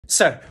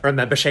Sir,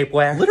 remember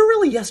shapewear?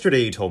 Literally yesterday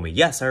you told me.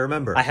 Yes, I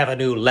remember. I have a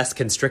new, less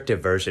constrictive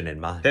version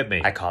in mind. Hit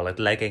me. I call it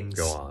leggings.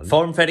 Go on.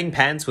 Form-fitting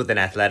pants with an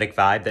athletic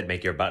vibe that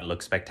make your butt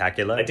look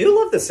spectacular. I do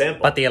love the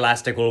sample. But the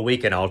elastic will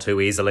weaken all too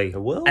easily.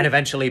 It will? And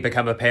eventually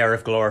become a pair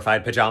of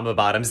glorified pajama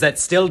bottoms that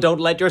still don't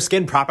let your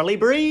skin properly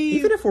breathe.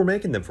 Even if we're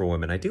making them for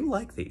women, I do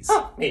like these.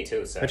 Oh, me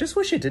too, sir. I just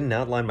wish it didn't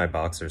outline my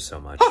boxers so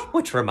much.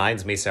 Which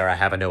reminds me, sir, I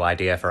have a new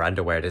idea for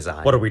underwear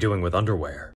design. What are we doing with underwear?